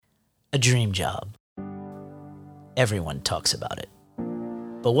A dream job. Everyone talks about it.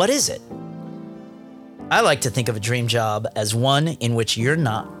 But what is it? I like to think of a dream job as one in which you're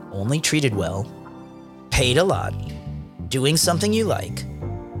not only treated well, paid a lot, doing something you like,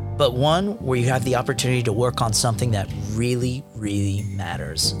 but one where you have the opportunity to work on something that really, really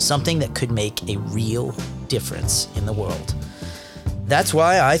matters. Something that could make a real difference in the world. That's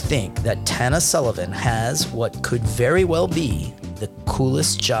why I think that Tana Sullivan has what could very well be the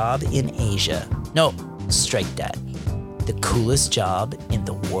coolest job in Asia. No, strike that. The coolest job in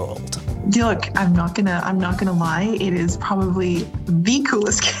the world. Look, I'm not gonna lie. It is probably the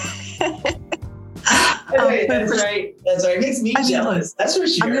coolest. That's right. It makes me jealous. That's for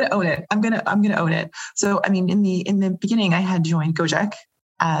sure. I'm gonna own it. I'm gonna own it. So, I mean, in the beginning, I had joined Gojek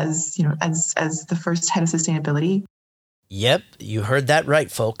as the first head of sustainability. Yep, you heard that right,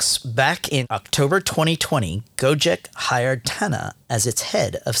 folks. Back in October 2020, Gojek hired Tana as its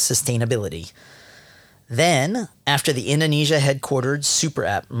head of sustainability. Then, after the Indonesia headquartered super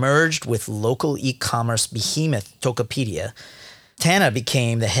app merged with local e-commerce behemoth Tokopedia, Tana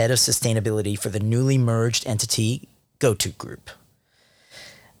became the head of sustainability for the newly merged entity Gojek Group.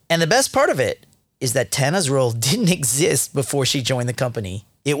 And the best part of it is that Tana's role didn't exist before she joined the company.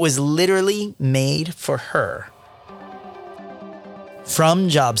 It was literally made for her. From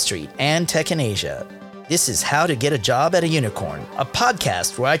JobStreet and Tech in Asia, this is How to Get a Job at a Unicorn, a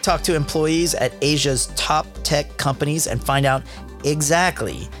podcast where I talk to employees at Asia's top tech companies and find out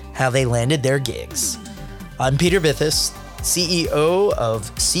exactly how they landed their gigs. I'm Peter Bithus, CEO of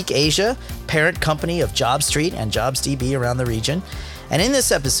Seek Asia, parent company of JobStreet and JobsDB around the region. And in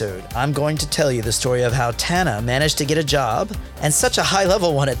this episode, I'm going to tell you the story of how Tana managed to get a job, and such a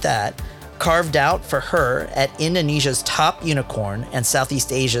high-level one at that, carved out for her at Indonesia's top unicorn and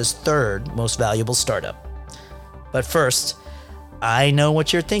Southeast Asia's third most valuable startup. But first, I know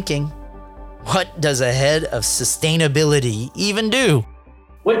what you're thinking. What does a head of sustainability even do?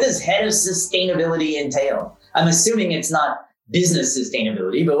 What does head of sustainability entail? I'm assuming it's not business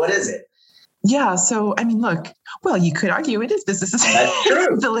sustainability, but what is it? Yeah, so I mean, look, well, you could argue it is business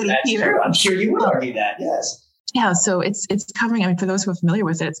sustainability. That's true. I'm sure you would argue that, yes. Yeah, so it's covering, I mean, for those who are familiar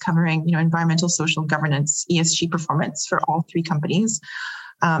with it, it's covering, environmental, social, governance, ESG performance for all three companies,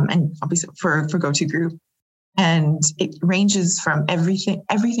 and obviously for Gojek Group. And it ranges from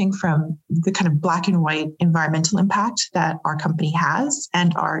everything from the kind of black and white environmental impact that our company has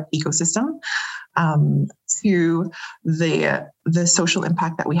and our ecosystem, to the social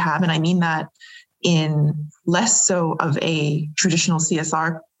impact that we have. And I mean that in less so of a traditional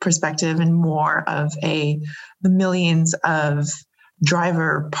CSR perspective and more of the millions of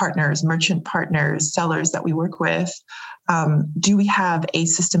driver partners, merchant partners, sellers that we work with. Do we have a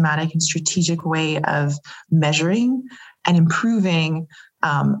systematic and strategic way of measuring and improving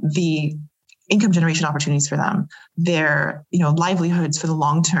the income generation opportunities for them, their livelihoods for the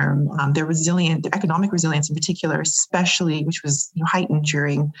long term, their economic resilience in particular, especially, which was heightened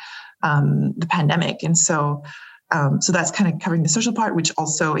during the pandemic. And so that's kind of covering the social part, which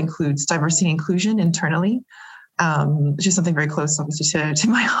also includes diversity and inclusion internally, which is something very close, obviously, to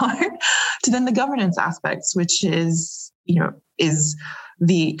my heart. To then the governance aspects, which is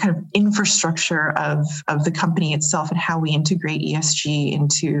the kind of infrastructure of the company itself and how we integrate ESG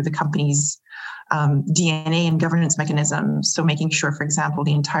into the company's DNA and governance mechanisms. So making sure, for example,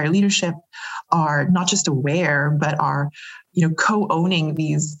 the entire leadership are not just aware, but are co-owning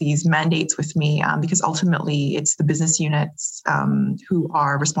these mandates with me, because ultimately it's the business units who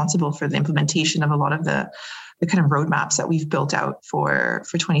are responsible for the implementation of a lot of the kind of roadmaps that we've built out for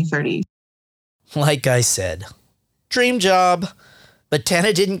 2030. Like I said, dream job. But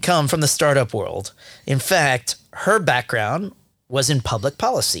Tana didn't come from the startup world. In fact, her background was in public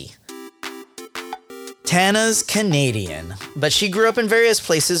policy. Tana's Canadian, but she grew up in various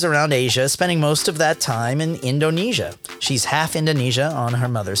places around Asia, spending most of that time in Indonesia. She's half Indonesia on her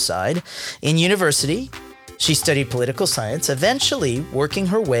mother's side. In university, she studied political science, eventually working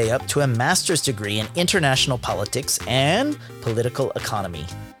her way up to a master's degree in international politics and political economy.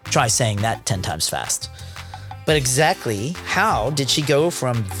 Try saying that 10 times fast. But exactly how did she go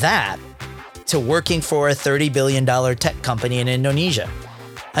from that to working for a $30 billion tech company in Indonesia?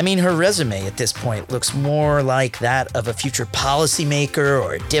 I mean, her resume at this point looks more like that of a future policymaker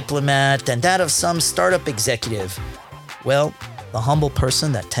or a diplomat than that of some startup executive. Well, the humble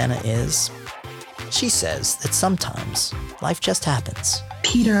person that Tana is, she says that sometimes life just happens.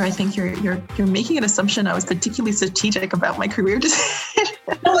 Peter, I think you're making an assumption I was particularly strategic about my career decision.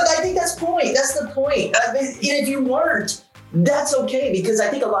 No, but I think that's the point. I mean, if you weren't, that's okay, because I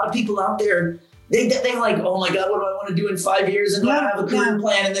think a lot of people out there, They're like, oh my God, what do I want to do in 5 years? And do I have a career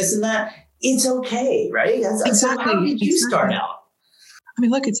plan and this and that? It's okay, right? Exactly. So how did you start out? I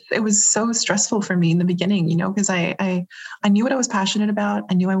mean, look, it was so stressful for me in the beginning, because I knew what I was passionate about.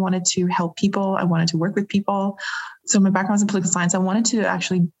 I knew I wanted to help people. I wanted to work with people. So my background was in political science. I wanted to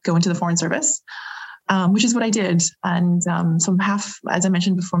actually go into the Foreign Service, which is what I did. And so as I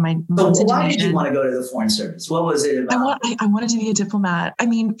mentioned before, my mom's So why Indonesian. did you want to go to the Foreign Service? What was it about? I wanted to be a diplomat. I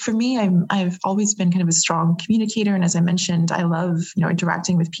mean, for me, I've always been kind of a strong communicator. And as I mentioned, I love,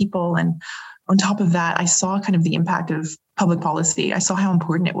 interacting with people. And on top of that, I saw kind of the impact of public policy. I saw how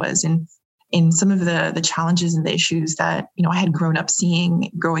important it was in some of the challenges and the issues that, I had grown up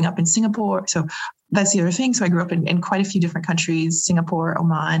seeing growing up in Singapore. So that's the other thing. So I grew up in quite a few different countries: Singapore,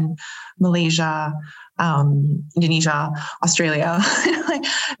 Oman, Malaysia, Indonesia, Australia.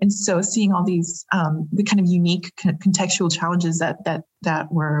 And so seeing all these, the kind of unique contextual challenges that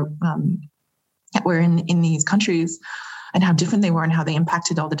were in these countries, and how different they were and how they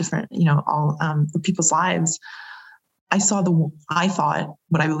impacted all the different, the people's lives. I thought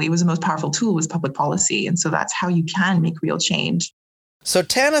what I believe was the most powerful tool was public policy. And so that's how you can make real change. So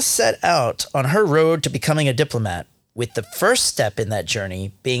Tana set out on her road to becoming a diplomat, with the first step in that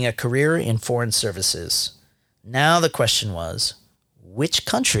journey being a career in foreign services. Now the question was, which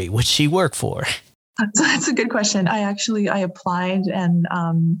country would she work for? That's a good question. I applied and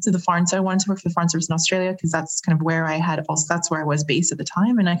to the foreign. So I wanted to work for the Foreign Service in Australia because that's kind of where that's where I was based at the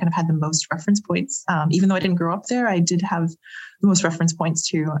time, and I kind of had the most reference points. Even though I didn't grow up there, I did have the most reference points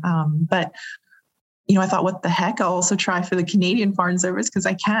too. But I thought, what the heck? I'll also try for the Canadian Foreign Service because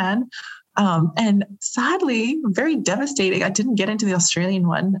I can. And sadly, very devastating, I didn't get into the Australian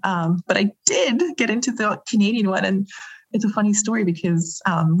one, but I did get into the Canadian one. And it's a funny story because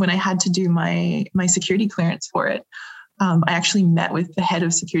when I had to do my security clearance for it, I actually met with the head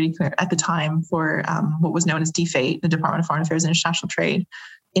of security clearance at the time for what was known as DFATE, the Department of Foreign Affairs and International Trade,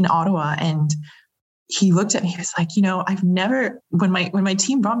 in Ottawa. And he looked at me, he was like, I've never, when my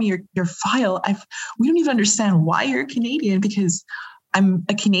team brought me your file, we don't even understand why you're Canadian, because I'm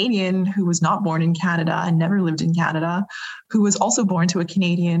a Canadian who was not born in Canada and never lived in Canada, who was also born to a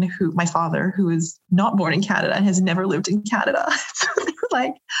Canadian my father, who is not born in Canada and has never lived in Canada. So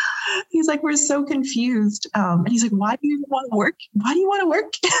he's like, we're so confused. And he's like, why do you want to work? Why do you want to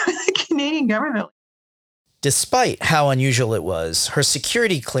work for the Canadian government? Despite how unusual it was, her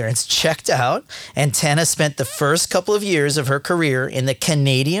security clearance checked out, and Tana spent the first couple of years of her career in the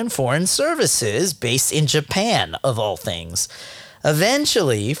Canadian Foreign Services, based in Japan, of all things.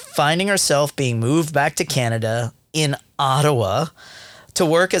 Eventually, finding herself being moved back to Canada in Ottawa to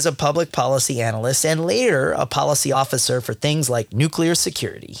work as a public policy analyst and later a policy officer for things like nuclear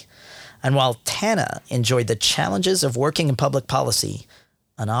security. And while Tana enjoyed the challenges of working in public policy,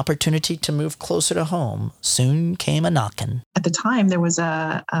 an opportunity to move closer to home soon came a-knockin'. At the time, there was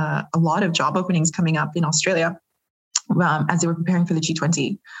a lot of job openings coming up in Australia as they were preparing for the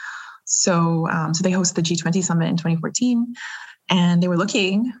G20. So they hosted the G20 summit in 2014. And they were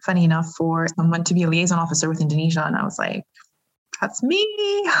looking, funny enough, for someone to be a liaison officer with Indonesia. And I was like, that's me.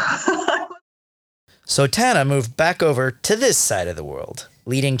 So Tana moved back over to this side of the world,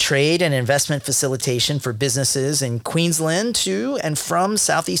 leading trade and investment facilitation for businesses in Queensland to and from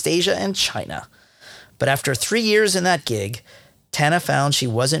Southeast Asia and China. But after 3 years in that gig, Tana found she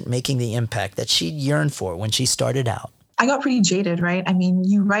wasn't making the impact that she'd yearned for when she started out. I got pretty jaded, right? I mean,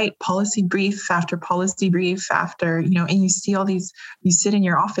 you write policy brief after policy brief after, and you see all these, you sit in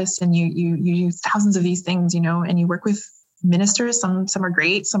your office and you use thousands of these things, and you work with ministers. Some are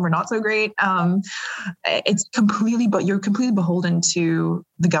great, some are not so great. But you're completely beholden to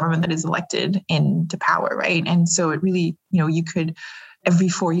the government that is elected into power, right? And so it really, you could, every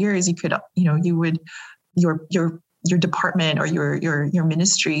 4 years, your department or your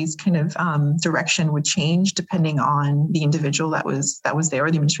ministry's kind of direction would change depending on the individual that was there or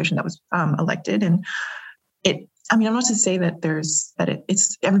the administration that was elected. And I'm not to say that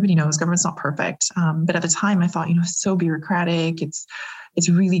it's everybody knows government's not perfect, but at the time I thought, it's so bureaucratic. It's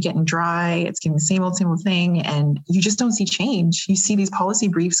really getting dry. It's getting the same old thing, and you just don't see change. You see these policy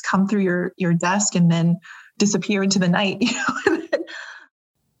briefs come through your desk and then disappear into the night.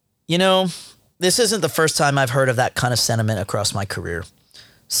 This isn't the first time I've heard of that kind of sentiment across my career.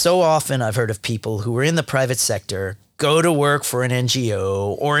 So often I've heard of people who were in the private sector go to work for an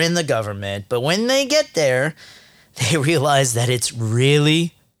NGO or in the government, but when they get there, they realize that it's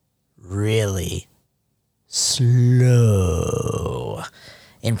really, really slow.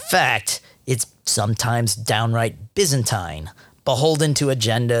 In fact, it's sometimes downright Byzantine, beholden to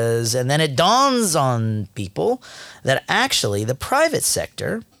agendas, and then it dawns on people that actually the private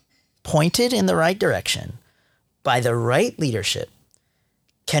sector pointed in the right direction by the right leadership,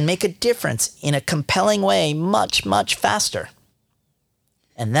 can make a difference in a compelling way much, much faster.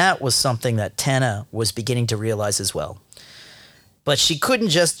 And that was something that Tana was beginning to realize as well. But she couldn't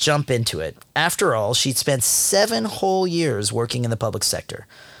just jump into it. After all, she'd spent 7 whole years working in the public sector.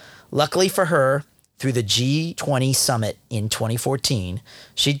 Luckily for her, through the G20 summit in 2014,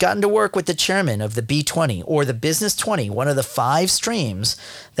 she'd gotten to work with the chairman of the B20, or the Business 20, one of the 5 streams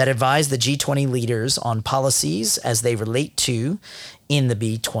that advise the G20 leaders on policies as they relate to, in the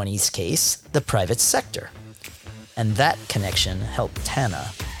B20's case, the private sector. And that connection helped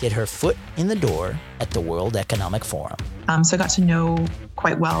Tana get her foot in the door at the World Economic Forum. So I got to know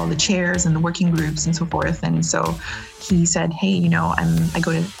quite well the chairs and the working groups and so forth. And so he said, hey, I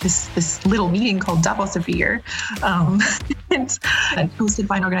go to this little meeting called Davos every year. And hosted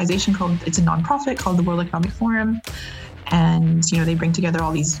by an organization it's a nonprofit called the World Economic Forum. And, they bring together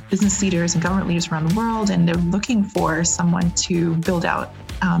all these business leaders and government leaders around the world. And they're looking for someone to build out,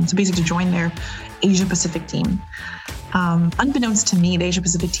 to basically join their Asia Pacific team. Unbeknownst to me, the Asia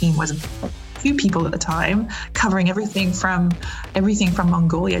Pacific team was a few people at the time, covering everything from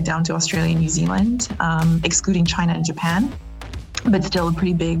Mongolia down to Australia and New Zealand, excluding China and Japan, but still a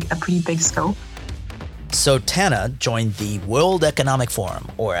pretty big scope. So Tana joined the World Economic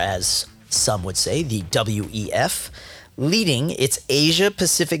Forum, or as some would say, the WEF, leading its Asia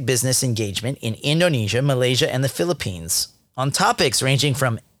Pacific business engagement in Indonesia, Malaysia, and the Philippines on topics ranging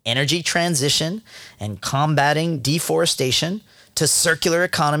from energy transition and combating deforestation to circular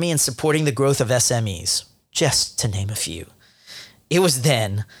economy and supporting the growth of SMEs, just to name a few. It was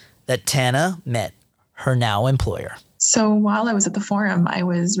then that Tana met her now employer. So while I was at the forum, I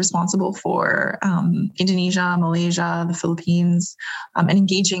was responsible for Indonesia, Malaysia, the Philippines, and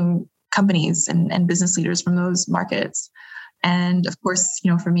engaging companies and business leaders from those markets. And of course,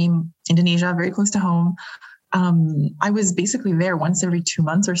 for me, Indonesia, very close to home. I was basically there once every 2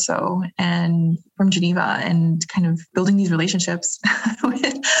 months or so, and from Geneva, and kind of building these relationships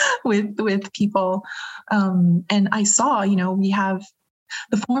with people. And I saw,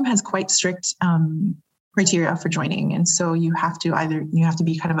 the forum has quite strict criteria for joining, and so you have to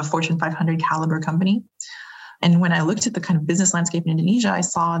be kind of a Fortune 500 caliber company. And when I looked at the kind of business landscape in Indonesia, I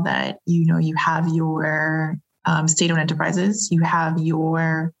saw that you have your state-owned enterprises, you have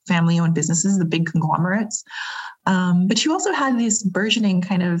your family-owned businesses, the big conglomerates, but you also had this burgeoning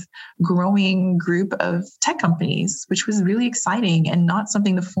kind of growing group of tech companies, which was really exciting and not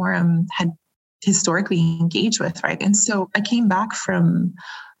something the forum had historically engaged with, right? And so I came back from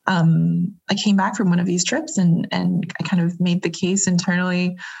one of these trips, and I kind of made the case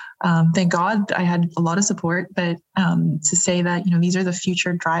internally. Thank God I had a lot of support, but to say that these are the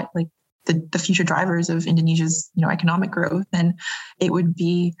future the future drivers of Indonesia's economic growth, and it would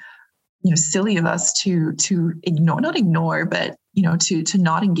be silly of us to not ignore, but to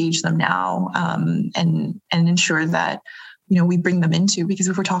not engage them now, and ensure that we bring them into, because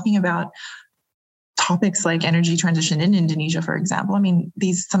if we're talking about topics like energy transition in Indonesia, for example,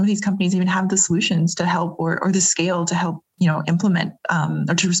 some of these companies even have the solutions to help or the scale to help implement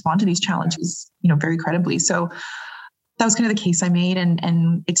or to respond to these challenges very credibly. So that was kind of the case I made,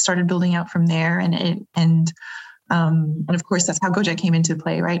 and it started building out from there. And of course, that's how Gojek came into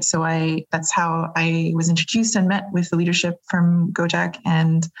play, right? So that's how I was introduced and met with the leadership from Gojek,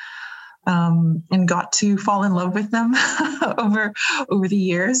 and got to fall in love with them over the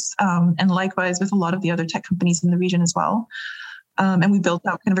years, and likewise with a lot of the other tech companies in the region as well. And we built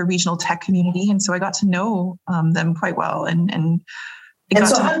out kind of a regional tech community, and so I got to know them quite well, and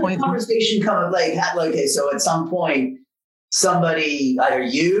so how did the conversation come up? Okay, so at some point, somebody, either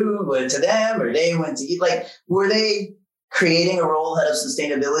you went to them or they went to you, were they creating a role head of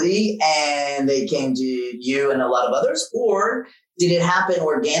sustainability and they came to you and a lot of others, or did it happen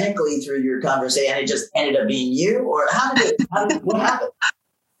organically through your conversation and it just ended up being you, or what happened?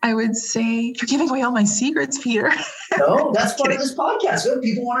 I would say you're giving away all my secrets, Peter. No, that's part of this podcast. Good.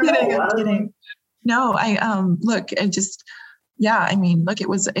 People want to know. I'm kidding. No, look, it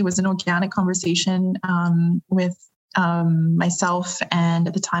was an organic conversation with myself and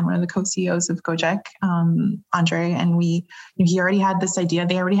at the time one of the co-CEOs of Gojek, Andre, and he already had this idea.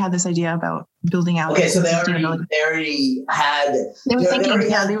 They already had this idea about building out. Okay, so they already had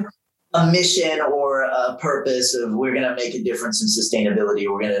a mission or a purpose of, we're going to make a difference in sustainability.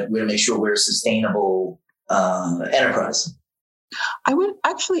 We're going to make sure we're a sustainable enterprise. I would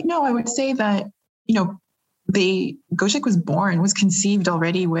say that Gojek was conceived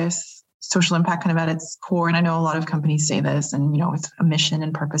already with social impact kind of at its core. And I know a lot of companies say this, and with a mission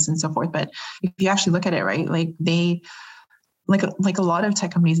and purpose and so forth. But if you actually look at it, right, like a lot of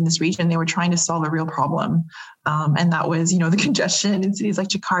tech companies in this region, they were trying to solve a real problem. And that was, the congestion in cities like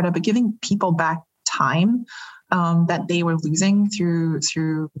Jakarta, but giving people back time that they were losing through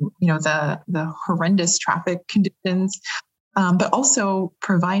the horrendous traffic conditions, but also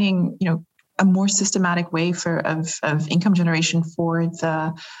providing, a more systematic way of income generation for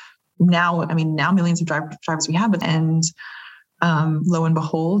the now millions of drivers we have. And lo and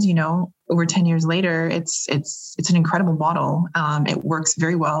behold, over 10 years later, it's an incredible model. It works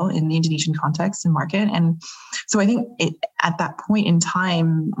very well in the Indonesian context and market. And so I think at that point in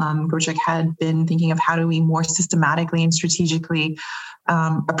time, Gojek had been thinking of how do we more systematically and strategically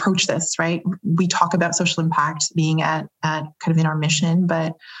approach this, right? We talk about social impact being at kind of in our mission,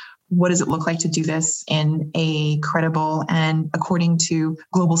 but what does it look like to do this in a credible and according to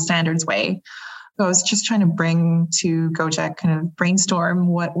global standards way? So I was just trying to bring to Gojek, kind of brainstorm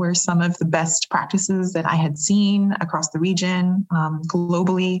what were some of the best practices that I had seen across the region,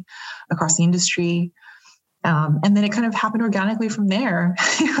 globally, across the industry. And then it kind of happened organically from there.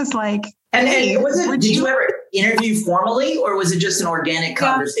 It was like, hey, did you ever interview formally, or was it just an organic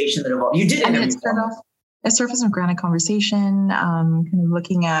conversation that evolved? You did interview formally. It started off as an organic conversation, kind of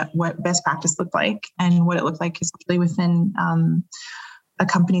looking at what best practice looked like and what it looked like, especially within a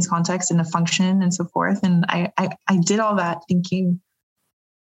company's context and a function and so forth. And I did all that thinking,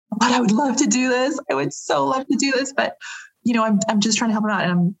 what, I would love to do this. I would so love to do this, but I'm just trying to help them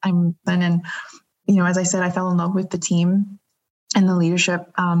out. And as I said, I fell in love with the team and the leadership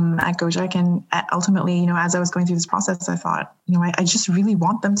at Gojek. And ultimately, as I was going through this process, I thought, I just really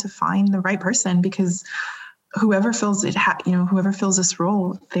want them to find the right person, because whoever fills it, whoever fills this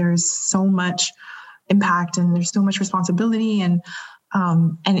role, there's so much impact and there's so much responsibility. And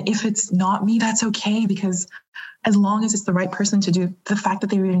if it's not me, that's okay, because as long as it's the right person to do, the fact that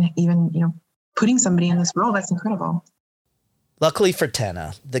they were even putting somebody in this role, that's incredible. Luckily for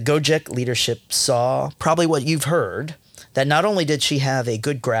Tana, the Gojek leadership saw probably what you've heard, that not only did she have a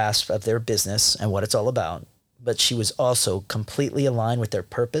good grasp of their business and what it's all about, but she was also completely aligned with their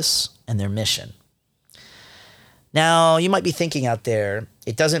purpose and their mission. Now, you might be thinking out there,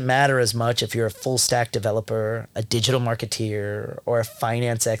 it doesn't matter as much if you're a full stack developer, a digital marketeer, or a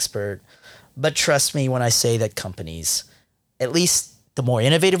finance expert. But trust me when I say that companies, at least the more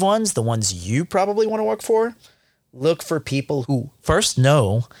innovative ones, the ones you probably want to work for, look for people who first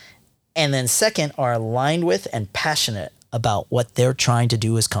know, and then second are aligned with and passionate about what they're trying to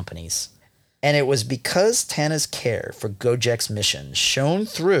do as companies. And it was because Tana's care for Gojek's mission shone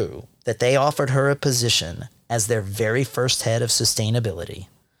through that they offered her a position as their very first head of sustainability.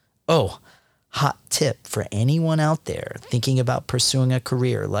 Oh, hot tip for anyone out there thinking about pursuing a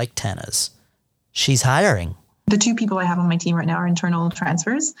career like Tana's. She's hiring. The two people I have on my team right now are internal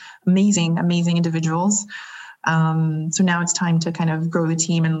transfers, amazing individuals. So now it's time to kind of grow the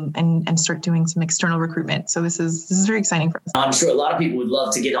team and start doing some external recruitment. So this is very exciting for us. I'm sure a lot of people would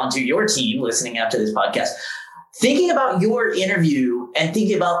love to get onto your team listening after this podcast. Thinking about your interview and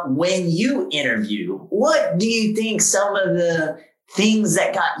thinking about when you interview, what do you think some of the things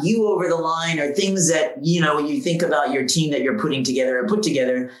that got you over the line, or things that, when you think about your team that you're putting together and put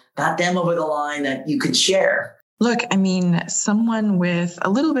together, got them over the line that you could share? Look, someone with a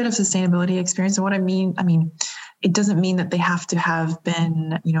little bit of sustainability experience. And what I mean, it doesn't mean that they have to have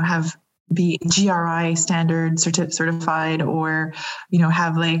been, be GRI standard certified, or,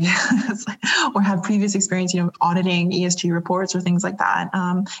 have or have previous experience, auditing ESG reports or things like that.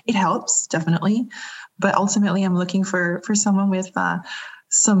 It helps, definitely. But ultimately, I'm looking for someone with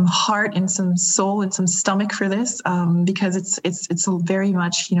some heart and some soul and some stomach for this, because it's very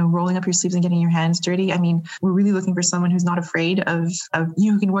much, rolling up your sleeves and getting your hands dirty. We're really looking for someone who's not afraid of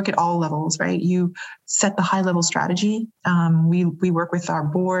who can work at all levels, right? You set the high level strategy. We work with our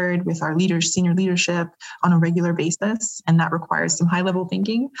board, with our leaders, senior leadership on a regular basis, and that requires some high level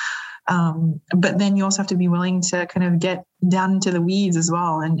thinking. But then you also have to be willing to kind of get down into the weeds as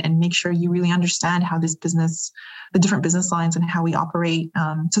well, and make sure you really understand how this business, the different business lines and how we operate,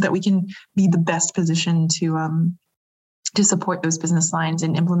 so that we can be the best position to support those business lines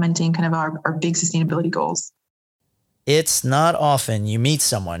in implementing kind of our big sustainability goals. It's not often you meet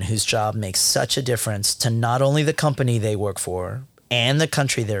someone whose job makes such a difference to not only the company they work for and the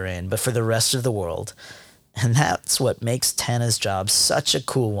country they're in, but for the rest of the world. And that's what makes Tana's job such a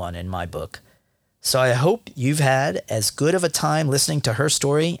cool one in my book. So I hope you've had as good of a time listening to her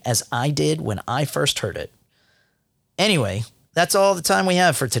story as I did when I first heard it. Anyway, that's all the time we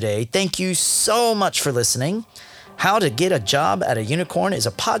have for today. Thank you so much for listening. How to Get a Job at a Unicorn is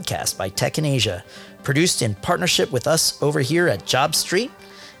a podcast by Tech in Asia, produced in partnership with us over here at Job Street.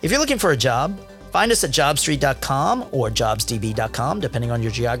 If you're looking for a job, Find us at jobstreet.com or jobsdb.com, depending on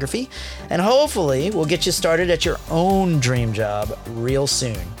your geography, and hopefully we'll get you started at your own dream job real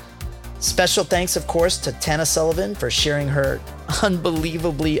soon. Special thanks, of course, to Tana Sullivan for sharing her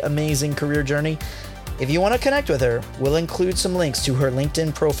unbelievably amazing career journey. If you want to connect with her, we'll include some links to her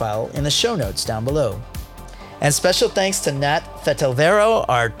LinkedIn profile in the show notes down below. And special thanks to Nat Fetelvero,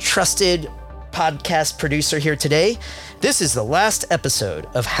 our trusted podcast producer here today. This is the last episode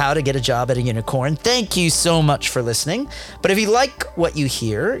of How to Get a Job at a Unicorn. Thank you so much for listening. But if you like what you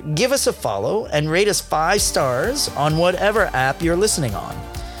hear, give us a follow and rate us 5 stars on whatever app you're listening on.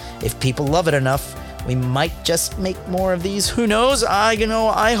 If people love it enough, we might just make more of these. Who knows?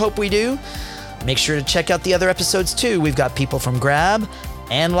 I hope we do. Make sure to check out the other episodes too. We've got people from Grab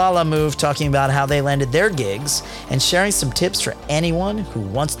and Lala Move talking about how they landed their gigs and sharing some tips for anyone who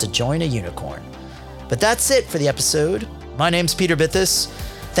wants to join a unicorn. But that's it for the episode. My name's Peter Bithis.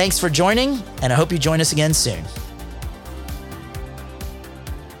 Thanks for joining, and I hope you join us again soon.